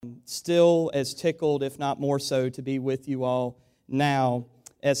Still as tickled, if not more so, to be with you all now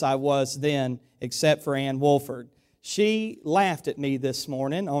as I was then, except for Ann Wolford. She laughed at me this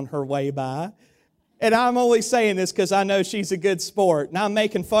morning on her way by, and I'm only saying this because I know she's a good sport, and I'm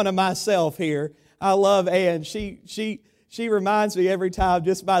making fun of myself here. I love Ann. She reminds me every time,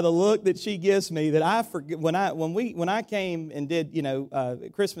 just by the look that she gives me, that I forget when I came and did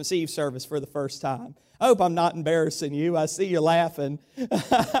Christmas Eve service for the first time. I hope I'm not embarrassing you. I see you laughing because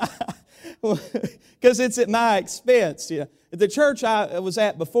it's at my expense. The church I was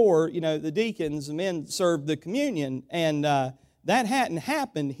at before, the deacons, the men served the communion, and that hadn't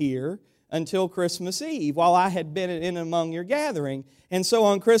happened here until Christmas Eve, while I had been in among your gathering. And so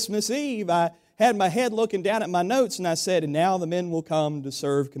on Christmas Eve, I had my head looking down at my notes, and I said, "And now the men will come to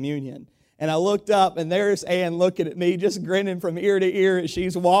serve communion." And I looked up, and there's Ann looking at me, just grinning from ear to ear as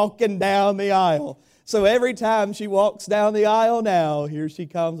she's walking down the aisle. So every time she walks down the aisle now, here she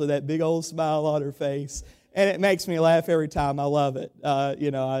comes with that big old smile on her face. And it makes me laugh every time. I love it. I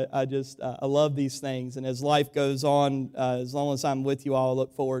love these things. And as life goes on, as long as I'm with you all, I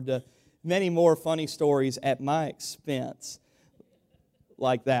look forward to many more funny stories at my expense,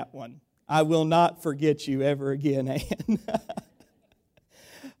 like that one. I will not forget you ever again, Ann.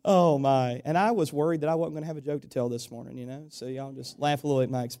 Oh, my. And I was worried that I wasn't going to have a joke to tell this morning, so y'all just laugh a little at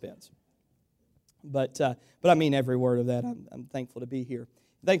my expense. But I mean every word of that. I'm thankful to be here.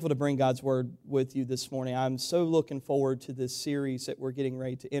 I'm thankful to bring God's Word with you this morning. I'm so looking forward to this series that we're getting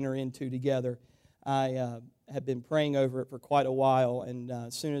ready to enter into together. I have been praying over it for quite a while, and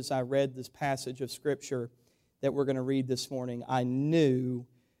as soon as I read this passage of Scripture that we're going to read this morning, I knew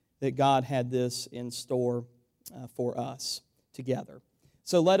that God had this in store for us together.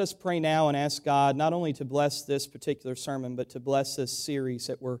 So let us pray now and ask God not only to bless this particular sermon, but to bless this series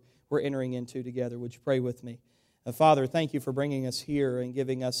that we're entering into together. Would you pray with me? Father, thank you for bringing us here and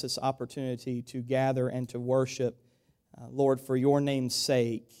giving us this opportunity to gather and to worship, Lord, for your name's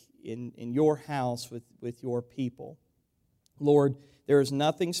sake, in your house with your people. Lord, there is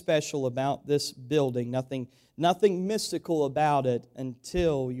nothing special about this building, nothing mystical about it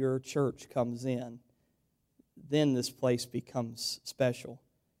until your church comes in. Then this place becomes special.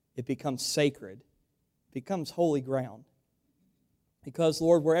 It becomes sacred. It becomes holy ground. Because,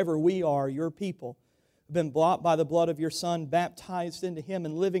 Lord, wherever we are, your people have been bought by the blood of your Son, baptized into him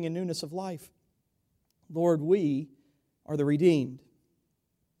and living in newness of life. Lord, we are the redeemed.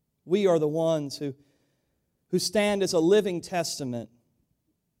 We are the ones who stand as a living testament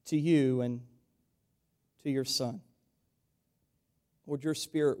to you and to your Son. Lord, your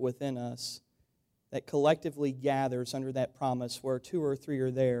Spirit within us that collectively gathers under that promise where 2 or 3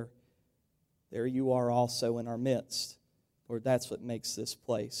 are there you are also in our midst. Lord, that's what makes this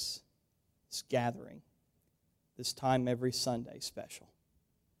place, this gathering, this time every Sunday special.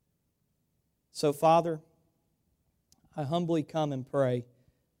 So, Father, I humbly come and pray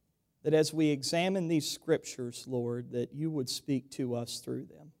that as we examine these Scriptures, Lord, that you would speak to us through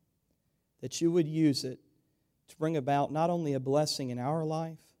them, that you would use it to bring about not only a blessing in our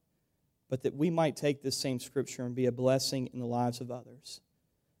life, but that we might take this same Scripture and be a blessing in the lives of others.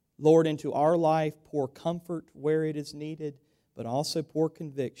 Lord, into our life, pour comfort where it is needed, but also pour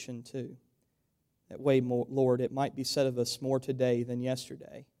conviction too. That way, Lord, it might be said of us more today than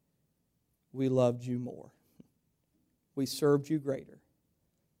yesterday. We loved you more. We served you greater.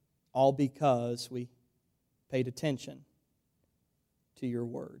 All because we paid attention to your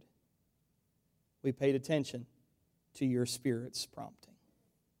word. We paid attention to your Spirit's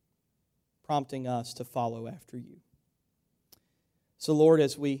prompting us to follow after you. So, Lord,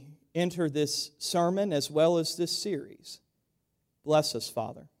 as we enter this sermon as well as this series, bless us,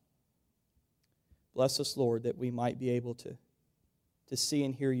 Father. Bless us, Lord, that we might be able to see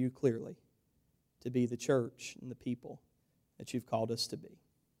and hear you clearly, to be the church and the people that you've called us to be.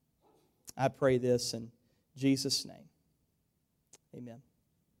 I pray this in Jesus' name. Amen.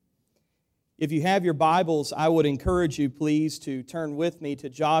 If you have your Bibles, I would encourage you, please, to turn with me to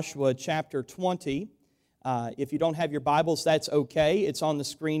Joshua chapter 20. If you don't have your Bibles, that's okay. It's on the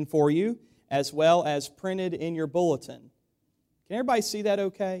screen for you, as well as printed in your bulletin. Can everybody see that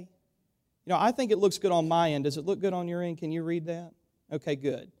okay? I think it looks good on my end. Does it look good on your end? Can you read that? Okay,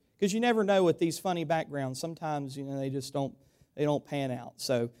 good. Because you never know with these funny backgrounds. Sometimes, they just don't pan out.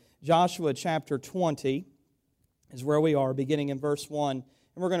 So, Joshua chapter 20 is where we are, beginning in verse 1. And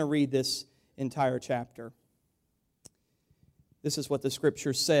we're going to read this entire chapter. This is what the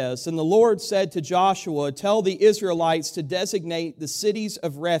Scripture says. And the Lord said to Joshua, "Tell the Israelites to designate the cities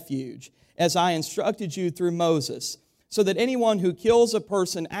of refuge, as I instructed you through Moses, so that anyone who kills a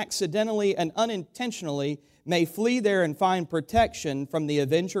person accidentally and unintentionally may flee there and find protection from the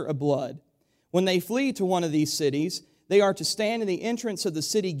avenger of blood. When they flee to one of these cities, they are to stand in the entrance of the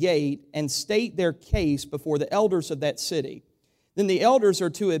city gate and state their case before the elders of that city. Then the elders are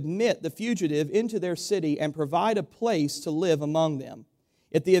to admit the fugitive into their city and provide a place to live among them.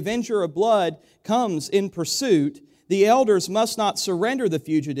 If the avenger of blood comes in pursuit, the elders must not surrender the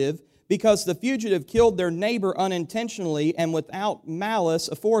fugitive, because the fugitive killed their neighbor unintentionally and without malice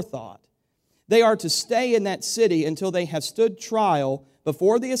aforethought. They are to stay in that city until they have stood trial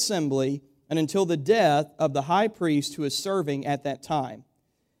before the assembly and until the death of the high priest who is serving at that time.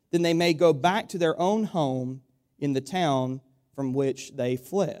 Then they may go back to their own home in the town from which they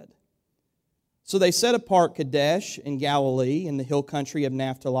fled. So they set apart Kedesh in Galilee in the hill country of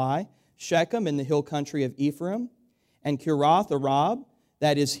Naphtali, Shechem in the hill country of Ephraim, and Kiriath Arba,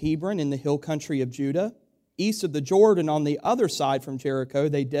 that is Hebron, in the hill country of Judah. East of the Jordan on the other side from Jericho,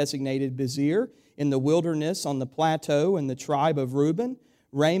 they designated Bezer in the wilderness on the plateau in the tribe of Reuben,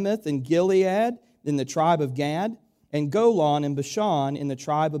 Ramoth and Gilead in the tribe of Gad, and Golan and Bashan in the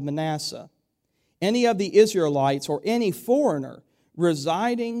tribe of Manasseh. Any of the Israelites or any foreigner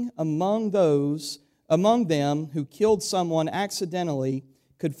residing among them who killed someone accidentally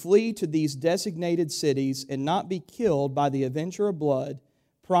could flee to these designated cities and not be killed by the avenger of blood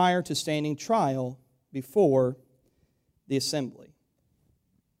prior to standing trial before the assembly.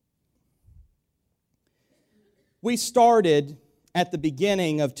 We started at the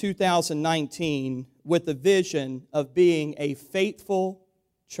beginning of 2019 with the vision of being a faithful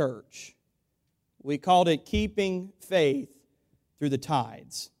church. We called it Keeping Faith Through the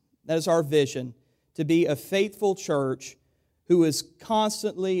Tides. That is our vision, to be a faithful church who is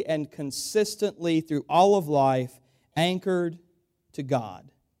constantly and consistently through all of life anchored to God.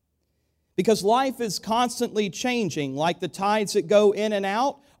 Because life is constantly changing, like the tides that go in and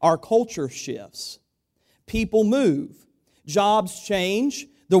out, our culture shifts. People move. Jobs change.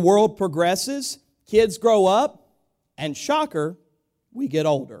 The world progresses. Kids grow up. And shocker, we get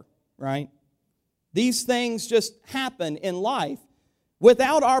older, right? These things just happen in life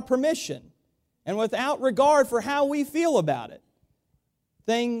without our permission and without regard for how we feel about it.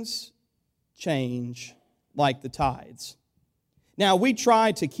 Things change like the tides. Now, we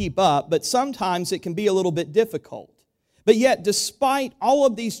try to keep up, but sometimes it can be a little bit difficult. But yet, despite all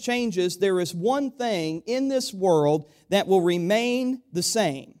of these changes, there is one thing in this world that will remain the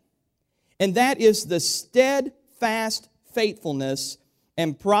same, and that is the steadfast faithfulness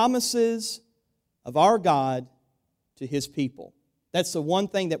and promises of our God to His people. That's the one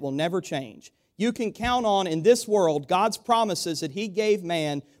thing that will never change. You can count on in this world God's promises that He gave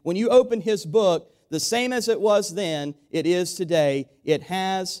man. When you open His book, the same as it was then, it is today. It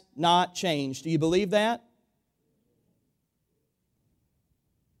has not changed. Do you believe that?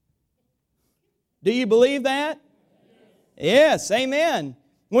 Do you believe that? Yes, amen.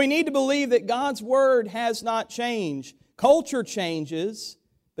 We need to believe that God's Word has not changed. Culture changes,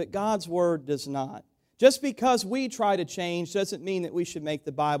 but God's Word does not. Just because we try to change doesn't mean that we should make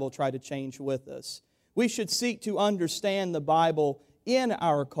the Bible try to change with us. We should seek to understand the Bible in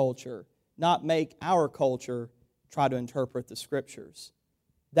our culture, not make our culture try to interpret the Scriptures.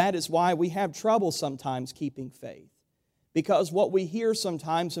 That is why we have trouble sometimes keeping faith. Because what we hear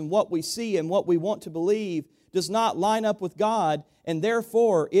sometimes and what we see and what we want to believe does not line up with God, and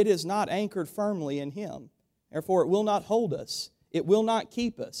therefore it is not anchored firmly in Him. Therefore it will not hold us. It will not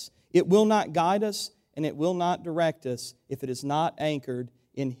keep us. It will not guide us, and it will not direct us if it is not anchored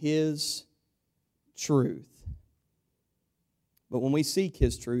in His truth. But when we seek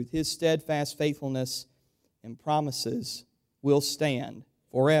His truth, His steadfast faithfulness and promises will stand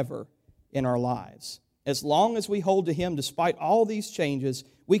forever in our lives. As long as we hold to Him, despite all these changes,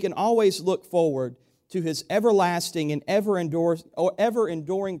 we can always look forward to His everlasting and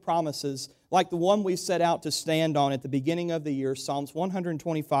ever-enduring promises, like the one we set out to stand on at the beginning of the year, Psalms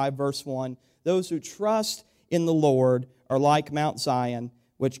 125, verse 1. Those who trust in the Lord are like Mount Zion,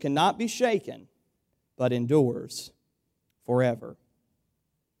 which cannot be shaken, but endures forever.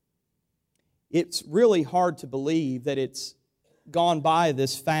 It's really hard to believe that it's gone by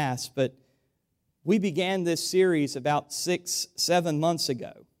this fast, but we began this series about 6-7 months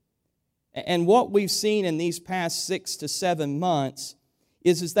ago. And what we've seen in these past 6 to 7 months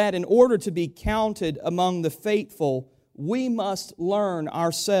is that in order to be counted among the faithful, we must learn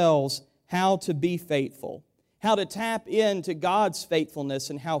ourselves how to be faithful, how to tap into God's faithfulness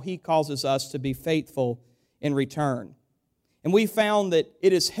and how He causes us to be faithful in return. And we found that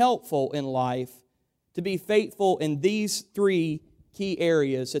it is helpful in life to be faithful in these 3 key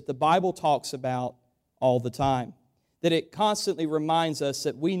areas that the Bible talks about all the time. that it constantly reminds us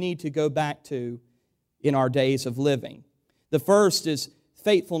that we need to go back to in our days of living. The first is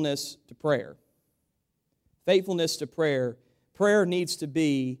faithfulness to prayer. Faithfulness to prayer. Prayer needs to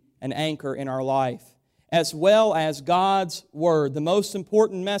be an anchor in our life, as well as God's Word. The most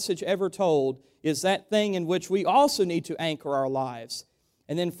important message ever told is that thing in which we also need to anchor our lives.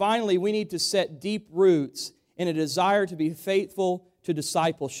 And then finally, we need to set deep roots in a desire to be faithful to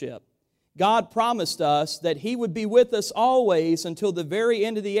discipleship. God promised us that He would be with us always until the very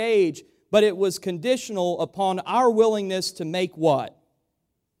end of the age, but it was conditional upon our willingness to make what?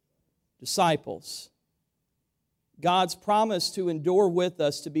 Disciples. God's promise to endure with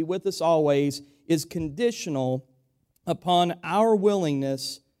us, to be with us always, is conditional upon our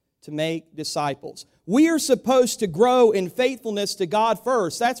willingness to make disciples. We are supposed to grow in faithfulness to God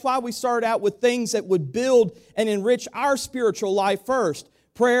first. That's why we started out with things that would build and enrich our spiritual life first.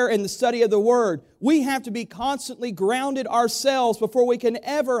 Prayer and the study of the Word. We have to be constantly grounded ourselves before we can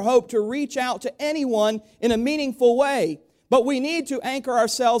ever hope to reach out to anyone in a meaningful way. But we need to anchor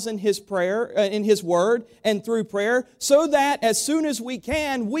ourselves in His prayer, in His Word, and through prayer, so that as soon as we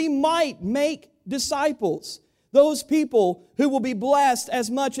can, we might make disciples. Those people who will be blessed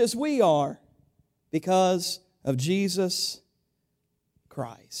as much as we are because of Jesus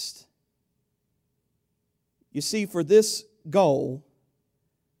Christ. You see, for this goal,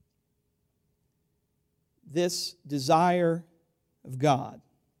 this desire of God,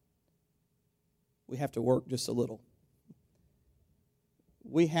 we have to work just a little.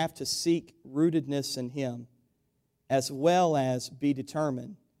 We have to seek rootedness in Him, as well as be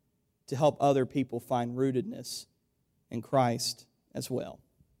determined to help other people find rootedness in Christ as well.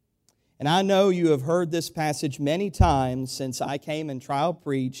 And I know you have heard this passage many times since I came and trial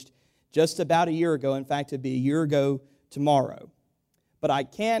preached just about a year ago. In fact, it'd be a year ago tomorrow. But I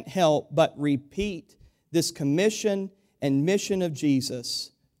can't help but repeat this commission and mission of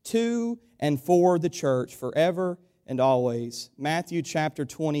Jesus to and for the church forever and always. Matthew chapter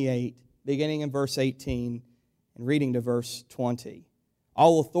 28, beginning in verse 18 and reading to verse 20.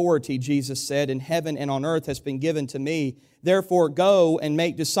 All authority, Jesus said, in heaven and on earth has been given to me. Therefore go and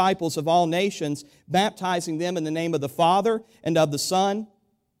make disciples of all nations, baptizing them in the name of the Father and of the Son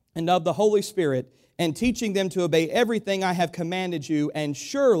and of the Holy Spirit, and teaching them to obey everything I have commanded you. And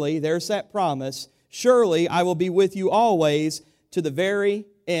surely, there's that promise, surely I will be with you always to the very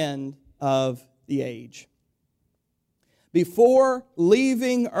end of the age. Before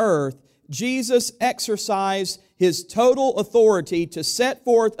leaving earth, Jesus exercised His total authority to set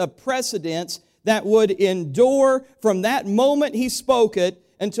forth a precedence that would endure from that moment He spoke it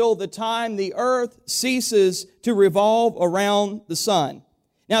until the time the earth ceases to revolve around the sun.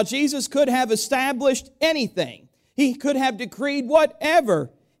 Now, Jesus could have established anything. He could have decreed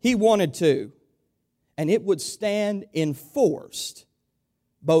whatever He wanted to, and it would stand enforced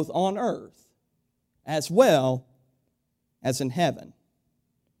both on earth as well as in heaven.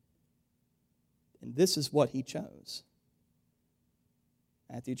 And this is what He chose.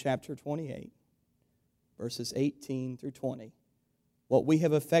 Matthew chapter 28, verses 18 through 20. What we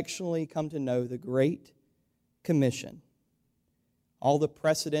have affectionately come to know, the Great Commission. All the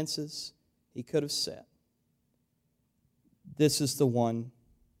precedences He could have set. This is the one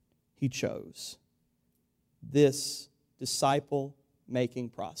He chose. This disciple-making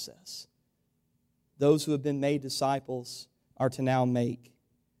process. Those who have been made disciples are to now make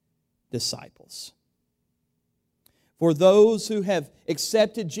disciples. For those who have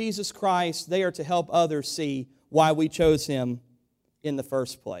accepted Jesus Christ, they are to help others see why we chose Him in the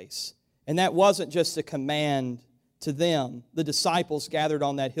first place. And that wasn't just a command to them, the disciples gathered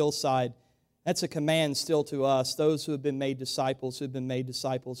on that hillside. That's a command still to us, those who have been made disciples, who have been made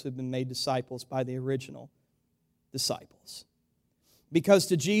disciples, who have been made disciples by the original disciples. Because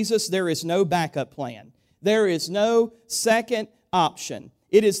to Jesus, there is no backup plan. There is no second option.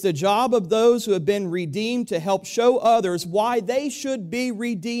 It is the job of those who have been redeemed to help show others why they should be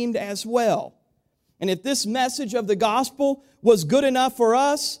redeemed as well. And if this message of the gospel was good enough for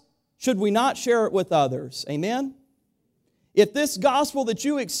us, should we not share it with others? Amen? If this gospel that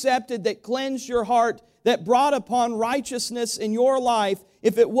you accepted, that cleansed your heart, that brought upon righteousness in your life,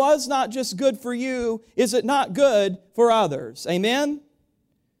 if it was not just good for you, is it not good for others? Amen?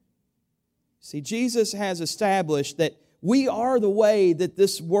 See, Jesus has established that we are the way that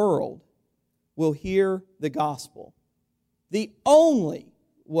this world will hear the gospel. The only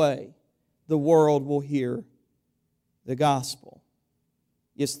way the world will hear the gospel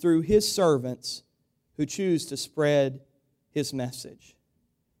is through His servants who choose to spread His message.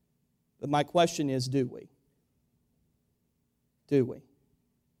 But my question is, do we? Do we?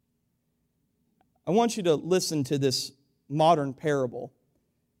 I I want you to listen to this modern parable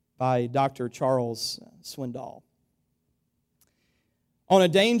by Dr. Charles Swindoll. On a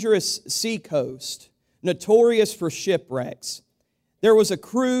dangerous seacoast, notorious for shipwrecks, there was a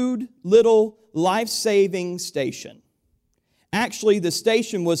crude little life-saving station. Actually, the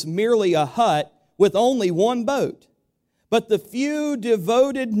station was merely a hut with only one boat. But the few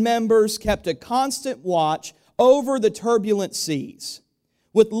devoted members kept a constant watch over the turbulent seas.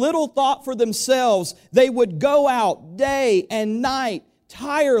 With little thought for themselves, they would go out day and night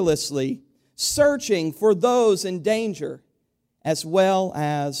tirelessly, searching for those in danger as well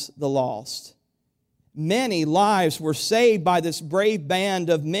as the lost. Many lives were saved by this brave band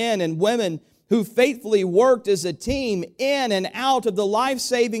of men and women who faithfully worked as a team in and out of the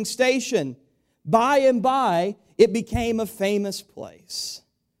life-saving station. By and by, it became a famous place.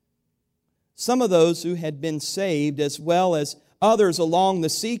 Some of those who had been saved, as well as others along the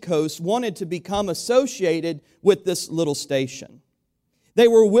seacoast, wanted to become associated with this little station. They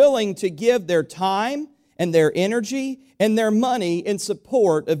were willing to give their time and their energy and their money in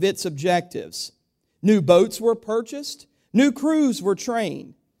support of its objectives. New boats were purchased. New crews were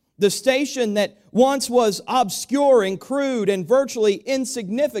trained. The station that once was obscure and crude and virtually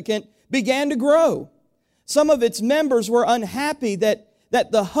insignificant began to grow. Some of its members were unhappy that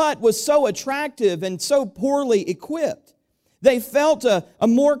the hut was so attractive and so poorly equipped. They felt a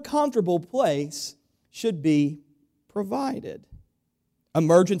more comfortable place should be provided.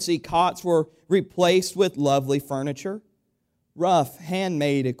 Emergency cots were replaced with lovely furniture. Rough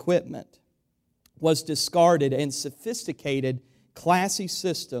handmade equipment was discarded and sophisticated, classy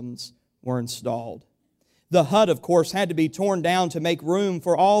systems were installed. The hut, of course, had to be torn down to make room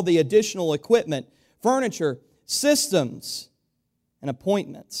for all the additional equipment, furniture, systems, and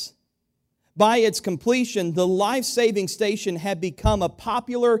appointments. By its completion, the life-saving station had become a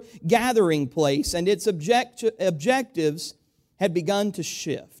popular gathering place, and its objectives had begun to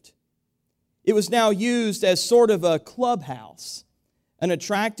shift. It was now used as sort of a clubhouse, an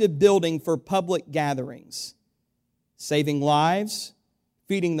attractive building for public gatherings. Saving lives,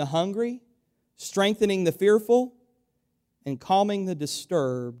 feeding the hungry, strengthening the fearful, and calming the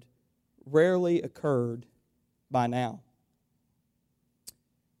disturbed rarely occurred by now.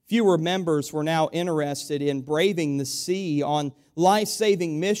 Fewer members were now interested in braving the sea on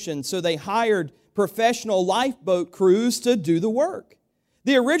life-saving missions, so they hired professional lifeboat crews to do the work.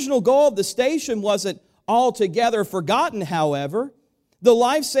 The original goal of the station wasn't altogether forgotten, however. The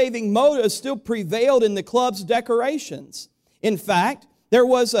life-saving motive still prevailed in the club's decorations. In fact, there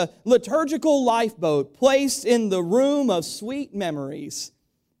was a liturgical lifeboat placed in the room of sweet memories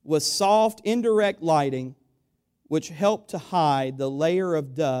with soft, indirect lighting, which helped to hide the layer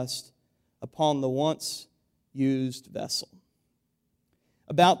of dust upon the once used vessel.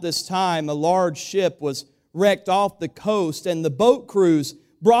 About this time, a large ship was wrecked off the coast, and the boat crews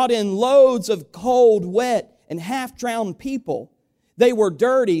brought in loads of cold, wet, and half-drowned people. They were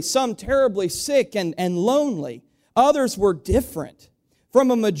dirty, some terribly sick and lonely. Others were different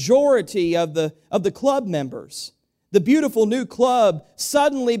from a majority of the club members. The beautiful new club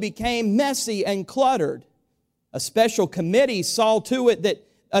suddenly became messy and cluttered. A special committee saw to it that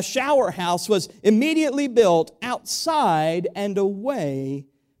a shower house was immediately built outside and away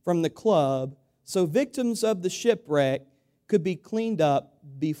from the club so victims of the shipwreck could be cleaned up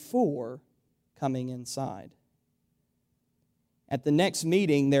before coming inside. At the next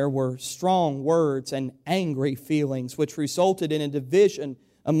meeting, there were strong words and angry feelings, which resulted in a division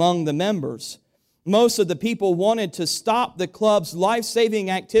among the members. Most of the people wanted to stop the club's life-saving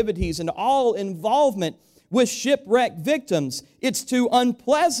activities and all involvement with shipwreck victims. It's too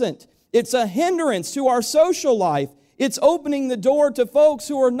unpleasant. It's a hindrance to our social life. It's opening the door to folks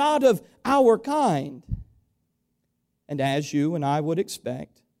who are not of our kind. And as you and I would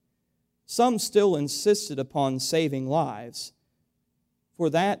expect, some still insisted upon saving lives, for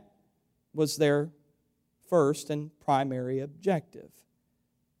that was their first and primary objective.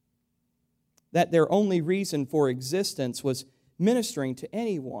 That their only reason for existence was ministering to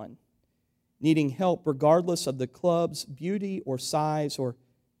anyone needing help regardless of the club's beauty or size or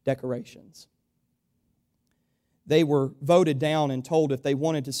decorations. They were voted down and told if they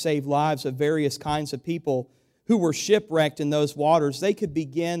wanted to save lives of various kinds of people who were shipwrecked in those waters, they could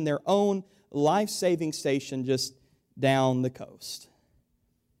begin their own life-saving station just down the coast.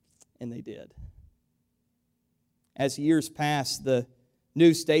 And they did. As years passed, the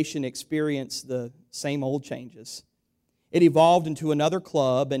new station experienced the same old changes. It evolved into another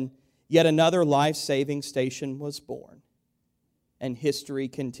club, and yet another life-saving station was born. And history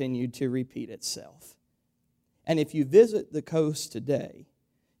continued to repeat itself. And if you visit the coast today,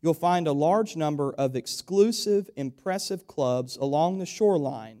 you'll find a large number of exclusive, impressive clubs along the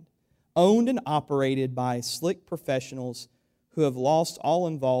shoreline, owned and operated by slick professionals who have lost all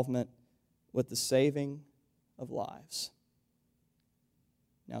involvement with the saving of lives.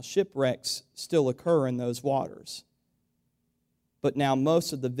 Now, shipwrecks still occur in those waters, but now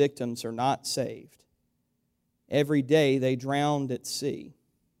most of the victims are not saved. Every day they drowned at sea,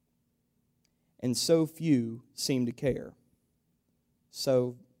 and so few seem to care.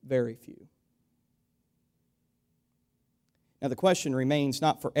 So very few. Now the question remains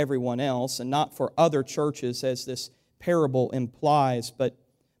not for everyone else and not for other churches as this parable implies, but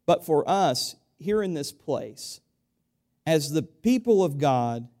for us here in this place, as the people of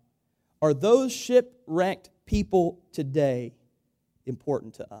God, are those shipwrecked people today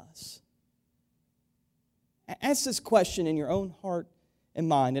important to us? Ask this question in your own heart and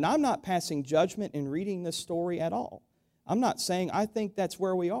mind. And I'm not passing judgment in reading this story at all. I'm not saying I think that's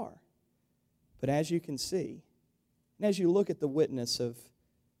where we are. But as you can see, and as you look at the witness of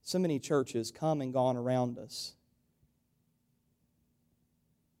so many churches come and gone around us,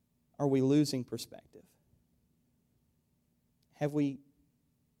 are we losing perspective? Have we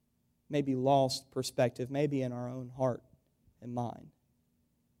maybe lost perspective, maybe in our own heart and mind?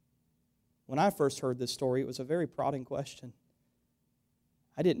 When I first heard this story, it was a very prodding question.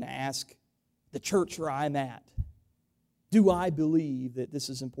 I didn't ask the church where I'm at, do I believe that this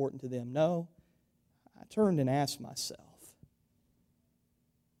is important to them? No, I turned and asked myself,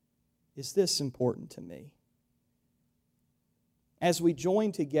 is this important to me? As we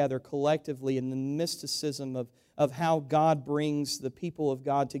join together collectively in the mysticism of how God brings the people of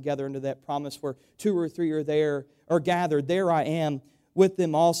God together into that promise where 2 or 3 are there or gathered, there I am with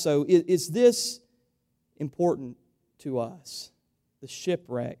them also. Is this important to us? The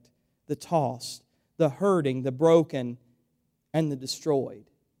shipwrecked, the tossed, the hurting, the broken, and the destroyed.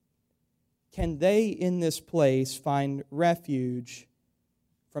 Can they in this place find refuge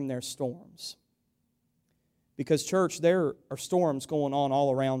from their storms? Because, church, there are storms going on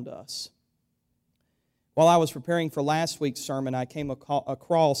all around us. While I was preparing for last week's sermon, I came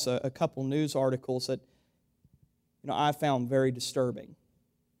across a couple news articles that I found very disturbing,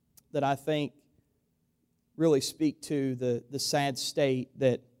 that I think really speak to the sad state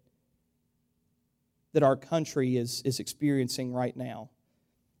that our country is experiencing right now.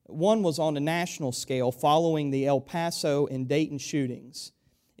 One was on a national scale following the El Paso and Dayton shootings,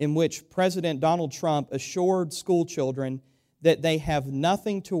 in which President Donald Trump assured school children that they have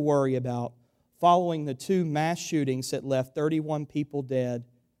nothing to worry about following the 2 mass shootings that left 31 people dead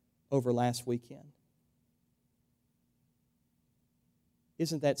over last weekend.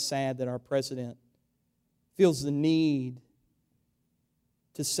 Isn't that sad that our president feels the need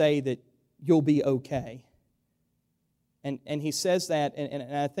to say that you'll be okay? And he says that,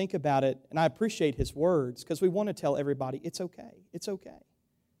 and I think about it, and I appreciate his words, because we want to tell everybody, it's okay, it's okay.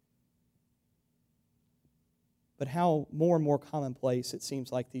 But how more and more commonplace it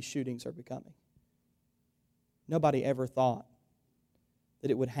seems like these shootings are becoming. Nobody ever thought that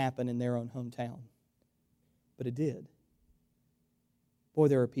it would happen in their own hometown, but it did. Boy,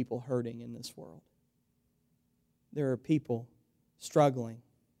 there are people hurting in this world. There are people struggling.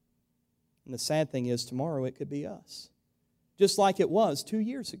 And the sad thing is, tomorrow it could be us. Just like it was 2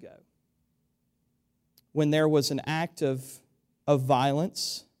 years ago, when there was an act of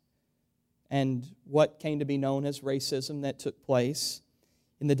violence and what came to be known as racism that took place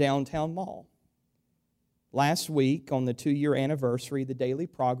in the downtown mall. Last week, on the 2-year anniversary, the Daily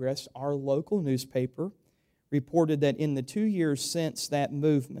Progress, our local newspaper, reported that in the 2 years since that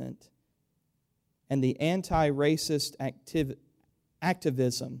movement and the anti-racist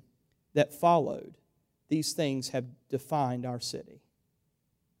activism that followed, these things have defined our city.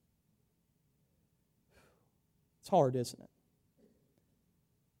 It's hard, isn't it?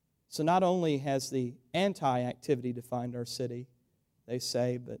 So not only has the anti-activity defined our city, they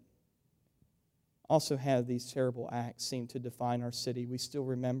say, but also have these terrible acts seem to define our city. We still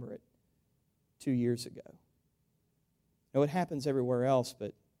remember it 2 years ago. Now, it happens everywhere else,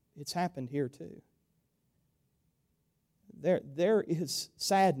 but it's happened here too. There is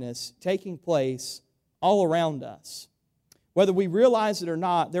sadness taking place all around us. Whether we realize it or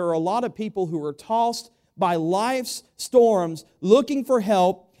not, there are a lot of people who are tossed by life's storms looking for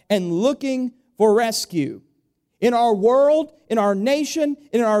help and looking for rescue. In our world, in our nation,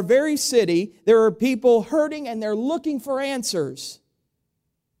 in our very city, there are people hurting and they're looking for answers.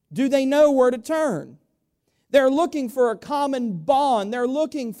 Do they know where to turn? They're looking for a common bond. They're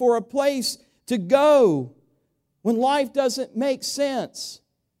looking for a place to go when life doesn't make sense.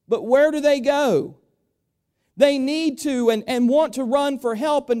 But where do they go? They need to and want to run for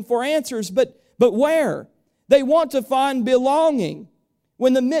help and for answers, but where? They want to find belonging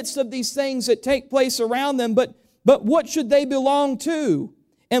in the midst of these things that take place around them, but what should they belong to?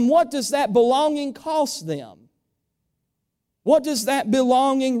 And what does that belonging cost them? What does that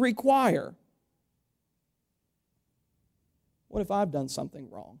belonging require? What if I've done something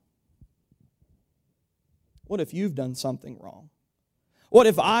wrong? What if you've done something wrong? What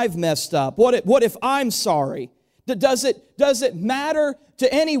if I've messed up? What if I'm sorry? Does it matter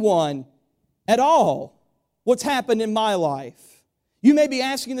to anyone at all what's happened in my life? You may be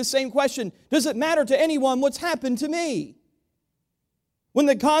asking the same question. Does it matter to anyone what's happened to me? When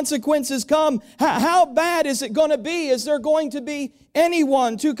the consequences come, how bad is it going to be? Is there going to be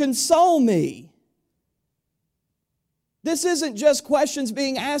anyone to console me? This isn't just questions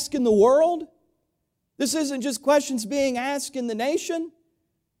being asked in the world. This isn't just questions being asked in the nation.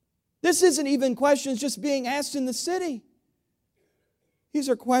 This isn't even questions just being asked in the city. These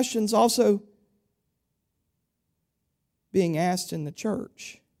are questions also being asked in the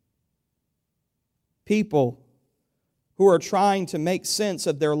church. People who are trying to make sense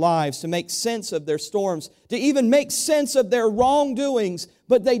of their lives, to make sense of their storms, to even make sense of their wrongdoings,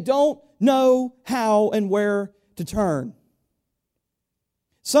 but they don't know how and where to turn.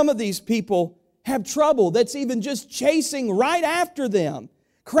 Some of these people have trouble that's even just chasing right after them,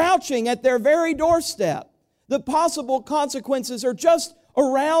 crouching at their very doorstep. The possible consequences are just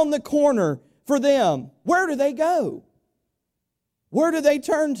around the corner for them. Where do they go? Where do they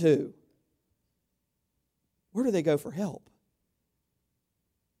turn to? Where do they go for help?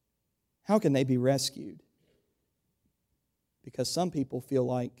 How can they be rescued? Because some people feel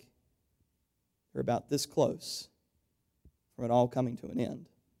like they're about this close from it all coming to an end.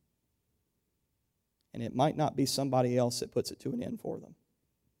 And it might not be somebody else that puts it to an end for them.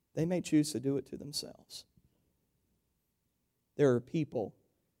 They may choose to do it to themselves. There are people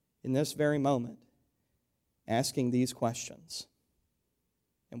in this very moment asking these questions.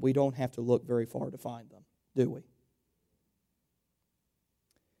 And we don't have to look very far to find them, do we?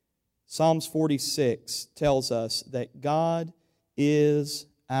 Psalms 46 tells us that God is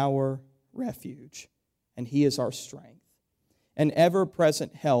our refuge, and He is our strength, an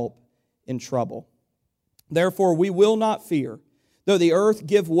ever-present help in trouble. Therefore we will not fear, though the earth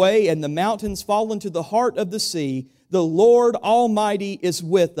give way and the mountains fall into the heart of the sea. The Lord Almighty is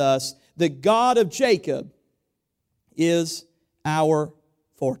with us. The God of Jacob is our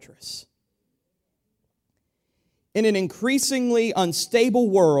fortress. In an increasingly unstable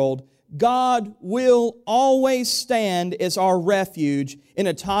world, God will always stand as our refuge in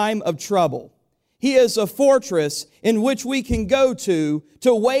a time of trouble. He is a fortress in which we can go to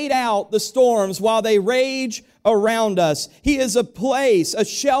wait out the storms while they rage around us. He is a place, a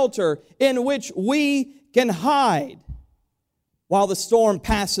shelter in which we can hide while the storm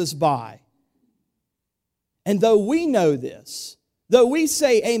passes by. And though we know this, though we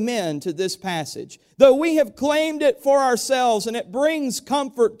say amen to this passage, though we have claimed it for ourselves and it brings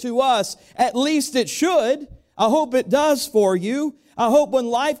comfort to us, at least it should. I hope it does for you. I hope when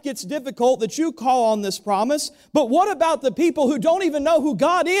life gets difficult that you call on this promise. But what about the people who don't even know who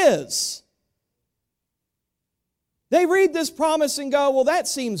God is? They read this promise and go, well, that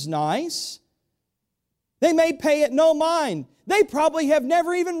seems nice. They may pay it no mind. They probably have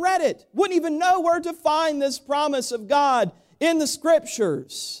never even read it, wouldn't even know where to find this promise of God in the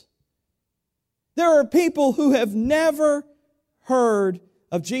Scriptures. There are people who have never heard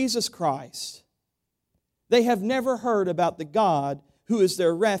of Jesus Christ. They have never heard about the God who is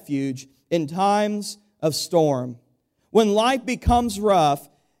their refuge in times of storm. When life becomes rough,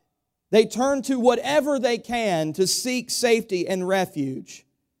 they turn to whatever they can to seek safety and refuge.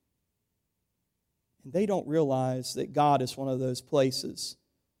 And they don't realize that God is one of those places,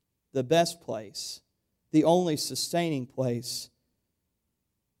 the best place, the only sustaining place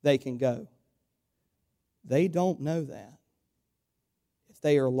they can go. They don't know that if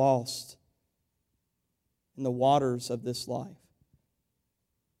they are lost in the waters of this life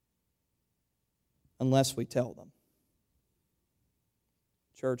unless we tell them.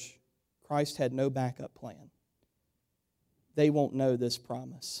 Church, Christ had no backup plan. They won't know this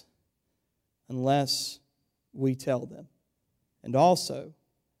promise unless we tell them. And also,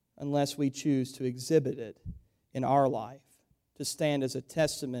 unless we choose to exhibit it in our life, to stand as a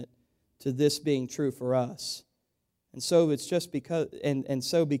testament to this being true for us. And so it's just because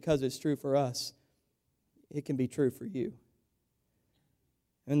because it's true for us, it can be true for you.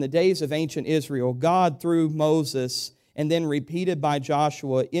 In the days of ancient Israel, God, through Moses, and then repeated by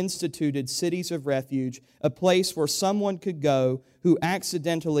Joshua, instituted cities of refuge, a place where someone could go who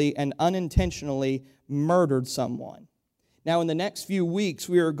accidentally and unintentionally murdered someone. Now, in the next few weeks,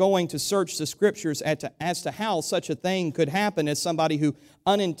 we are going to search the Scriptures as to how such a thing could happen as somebody who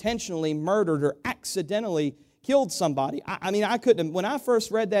unintentionally murdered or accidentally killed somebody. I couldn't, when I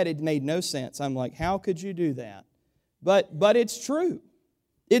first read that, it made no sense. I'm like, how could you do that? But it's true.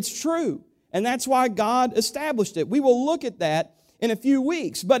 It's true. And that's why God established it. We will look at that in a few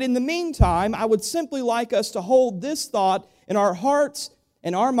weeks. But in the meantime, I would simply like us to hold this thought in our hearts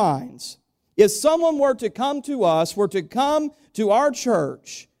and our minds. If someone were to come to us, were to come to our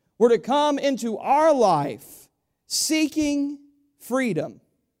church, were to come into our life seeking freedom,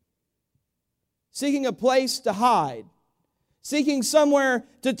 seeking a place to hide, seeking somewhere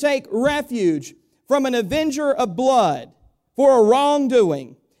to take refuge from an avenger of blood for a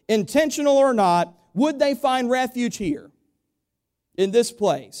wrongdoing, intentional or not, would they find refuge here in this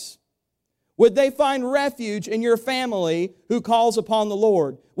place? Would they find refuge in your family who calls upon the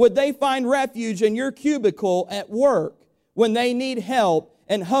Lord? Would they find refuge in your cubicle at work when they need help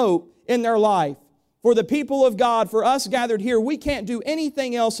and hope in their life? For the people of God, for us gathered here, we can't do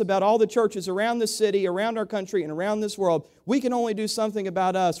anything else about all the churches around the city, around our country, and around this world. We can only do something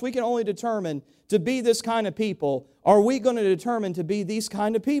about us. We can only determine to be this kind of people. Are we going to determine to be these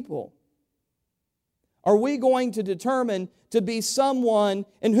kind of people? Are we going to determine to be someone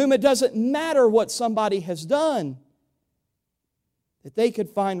in whom it doesn't matter what somebody has done, that they could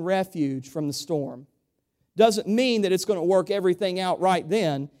find refuge from the storm? Doesn't mean that it's going to work everything out right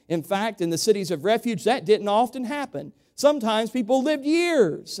then. In fact, in the cities of refuge, that didn't often happen. Sometimes people lived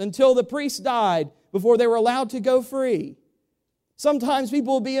years until the priest died before they were allowed to go free. Sometimes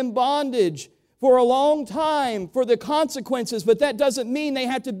people will be in bondage for a long time for the consequences, but that doesn't mean they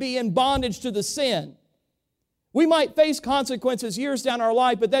have to be in bondage to the sin. We might face consequences years down our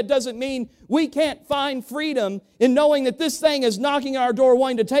life, but that doesn't mean we can't find freedom in knowing that this thing is knocking at our door,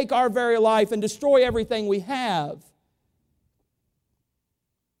 wanting to take our very life and destroy everything we have,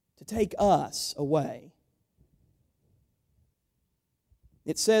 to take us away.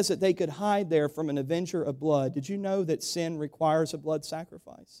 It says that they could hide there from an avenger of blood. Did you know that sin requires a blood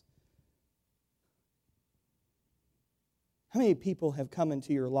sacrifice? How many people have come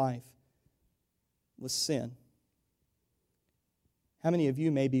into your life with sin? How many of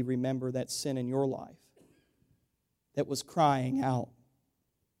you maybe remember that sin in your life that was crying out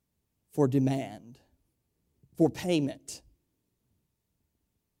for demand, for payment,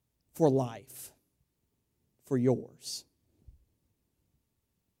 for life, for yours?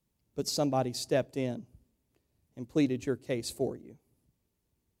 But somebody stepped in and pleaded your case for you.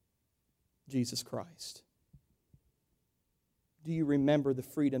 Jesus Christ. Do you remember the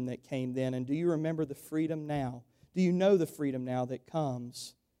freedom that came then? And do you remember the freedom now? Do you know the freedom now that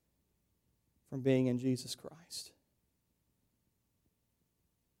comes from being in Jesus Christ?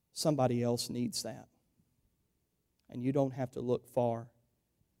 Somebody else needs that. And you don't have to look far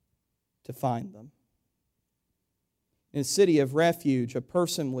to find them. In a city of refuge, a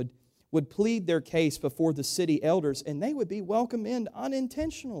person would plead their case before the city elders, and they would be welcomed in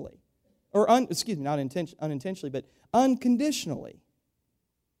unintentionally. Not unintentionally, but unconditionally.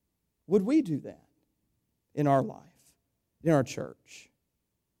 Would we do that in our life, in our church?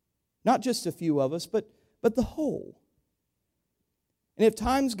 Not just a few of us, but the whole. And if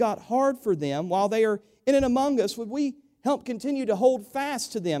times got hard for them while they are in and among us, would we help continue to hold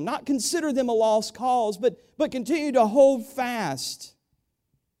fast to them? Not consider them a lost cause, but continue to hold fast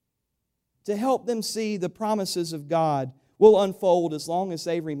to help them see the promises of God will unfold as long as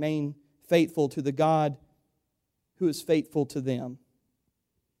they remain faithful to the God who is faithful to them.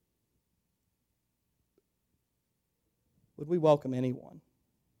 Would we welcome anyone?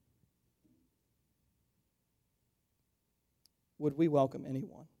 Would we welcome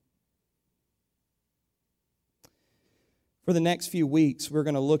anyone? For the next few weeks, we're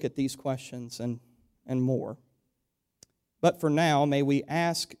going to look at these questions and more. But for now, may we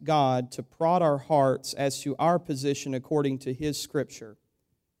ask God to prod our hearts as to our position according to His Scripture.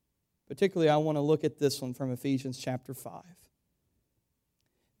 Particularly, I want to look at this one from Ephesians chapter 5.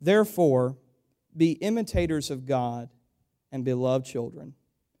 Therefore, be imitators of God and beloved children,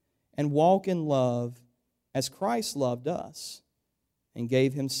 and walk in love as Christ loved us and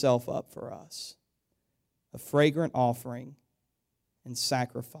gave Himself up for us, a fragrant offering and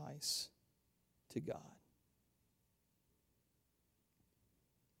sacrifice to God.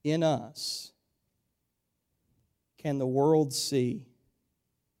 In us can the world see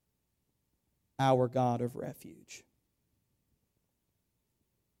our God of refuge.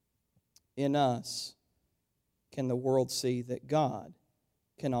 In us can the world see that God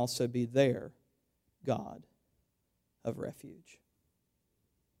can also be their God of refuge.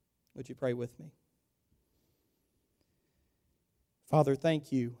 Would you pray with me? Father,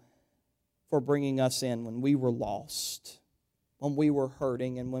 thank you for bringing us in when we were lost, when we were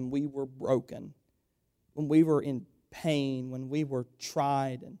hurting, and when we were broken, when we were in pain, when we were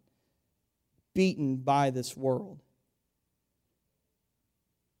tried and beaten by this world.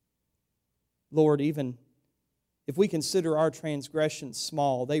 Lord, even if we consider our transgressions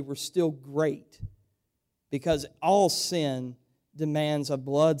small, they were still great, because all sin demands a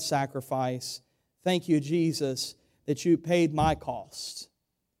blood sacrifice. Thank you, Jesus, that you paid my cost.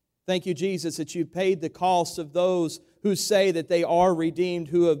 Thank you, Jesus, that you paid the cost of those who say that they are redeemed,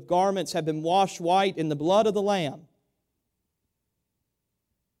 who have garments have been washed white in the blood of the Lamb.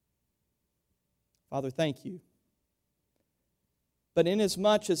 Father, thank you. But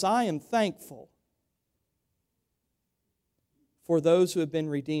inasmuch as I am thankful for those who have been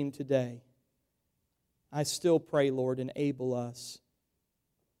redeemed today, I still pray, Lord, enable us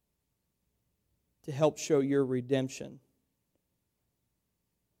to help show your redemption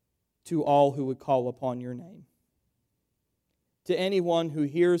to all who would call upon your name. To anyone who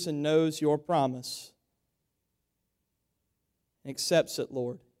hears and knows your promise and accepts it,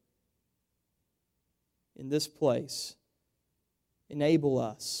 Lord, in this place, enable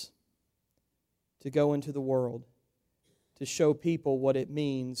us to go into the world to show people what it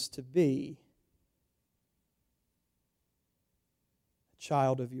means to be a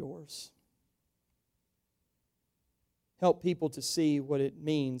child of yours. Help people to see what it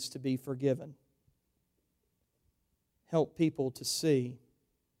means to be forgiven. Help people to see,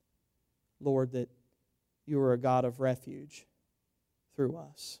 Lord, that you are a God of refuge through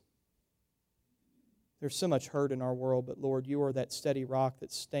us. There's so much hurt in our world, but Lord, you are that steady rock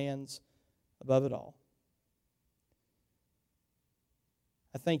that stands above it all.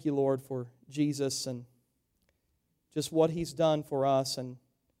 I thank you, Lord, for Jesus and just what He's done for us and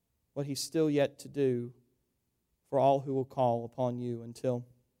what He's still yet to do for all who will call upon you until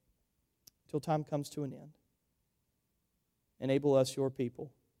time comes to an end. Enable us, your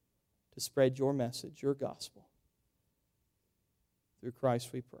people, to spread your message, your gospel. Through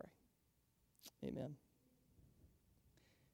Christ we pray. Amen.